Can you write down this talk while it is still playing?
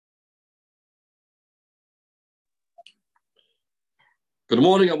Good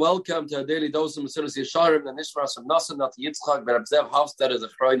morning and welcome to a daily dose of Mesilas Yesharim, the Nishmas of Nasan, Nat Yitzchak, Berabzev Hafstad as a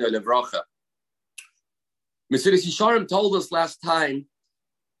Chroino Levracha. Mesilas Yesharim told us last time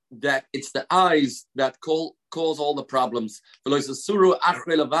that it's the eyes that cause all the problems. And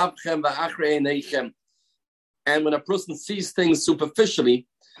when a person sees things superficially,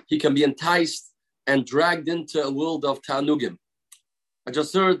 he can be enticed and dragged into a world of Tanugim. I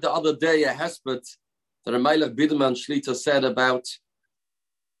just heard the other day a hesped that a Melech Biderman Shlita said about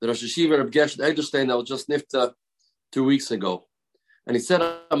the Rosh Hashiva of Gershon Edelstein that was just nifta 2 weeks ago. And he said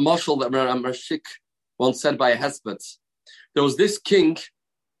a mashal that Rashik once said by a hesped. There was this king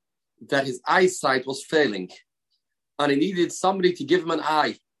that his eyesight was failing, and he needed somebody to give him an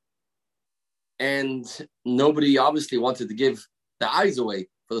eye. And nobody obviously wanted to give the eyes away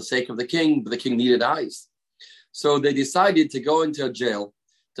for the sake of the king, but the king needed eyes. So they decided to go into a jail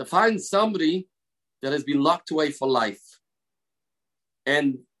to find somebody that has been locked away for life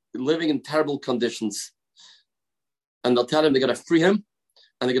and living in terrible conditions. And they'll tell him they're going to free him,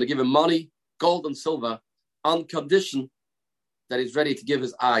 and they're going to give him money, gold and silver, on condition that he's ready to give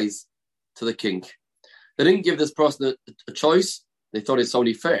his eyes to the king. They didn't give this person a choice. They thought it's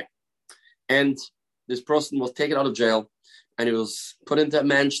only fair. And this person was taken out of jail, and he was put into a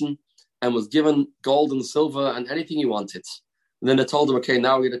mansion and was given gold and silver and anything he wanted. And then they told him, okay,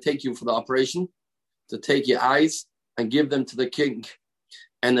 now we're going to take you for the operation, to take your eyes and give them to the king.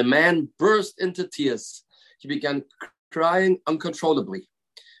 And the man burst into tears. He began crying uncontrollably.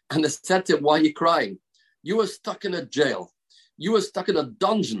 And they said to him, why are you crying? You were stuck in a jail. You were stuck in a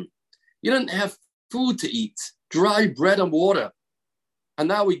dungeon. You didn't have food to eat, dry bread and water. And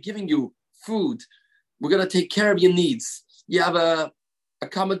now we're giving you food. We're going to take care of your needs. You have a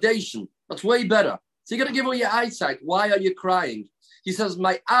accommodation. That's way better. So you're going to give away your eyesight. Why are you crying? He says,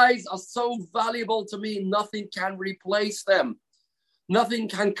 my eyes are so valuable to me, nothing can replace them. Nothing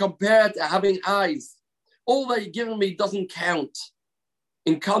can compare to having eyes. All that you're giving me doesn't count,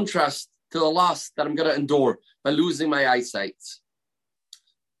 in contrast to the loss that I'm going to endure by losing my eyesight.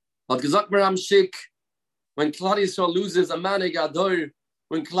 But when Klal Yisrael loses a manig ador,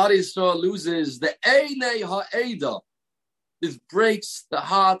 when Klal Yisrael loses the Einei Ha'eda, this breaks the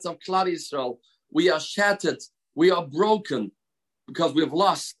heart of Klal Yisrael. We are shattered, we are broken, because we've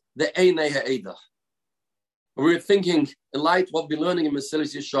lost the Einei Ha'eda. We were thinking, in light of what we're learning in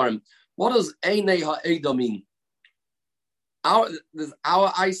Mesilas Yesharim, what does Einei Ha'eda mean? There's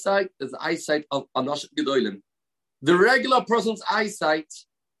our eyesight, there's the eyesight of Anosh Gedolim. The regular person's eyesight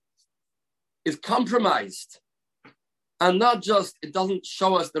is compromised. And not just, it doesn't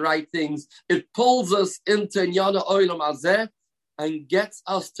show us the right things, it pulls us into Nyana Oilam Azeh and gets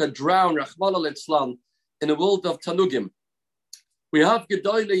us to drown, Rachmana Litzlan, in a world of Tanugim. We have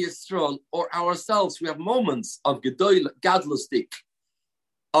Gedoyle Yisrael, or ourselves, we have moments of Gedoyle, Gadlustik,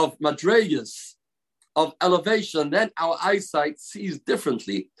 of Madregas, of elevation. Then our eyesight sees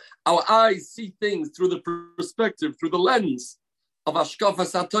differently. Our eyes see things through the perspective, through the lens of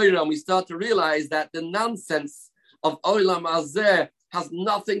Ashkafas HaTorah, and we start to realize that the nonsense of Olam Hazeh has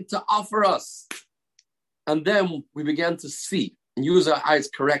nothing to offer us. And then we began to see and use our eyes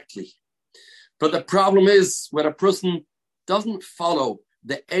correctly. But the problem is when a person doesn't follow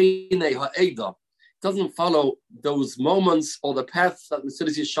the Einei Ha'eda, doesn't follow those moments or the paths that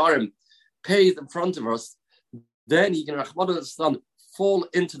Mesilas Yesharim paved in front of us, then he can Rachmana Litzlan fall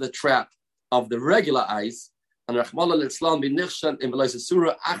into the trap of the regular eyes, and Rachmana Litzlan be nichshan in Veloisa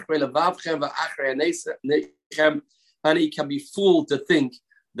Surah Achrei Levavchem v'Achrei Nechem, and he can be fooled to think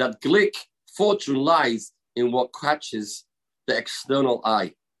that glick, fortune lies in what catches the external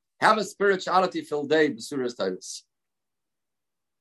eye. Have a spirituality-filled day, B'suras Titus.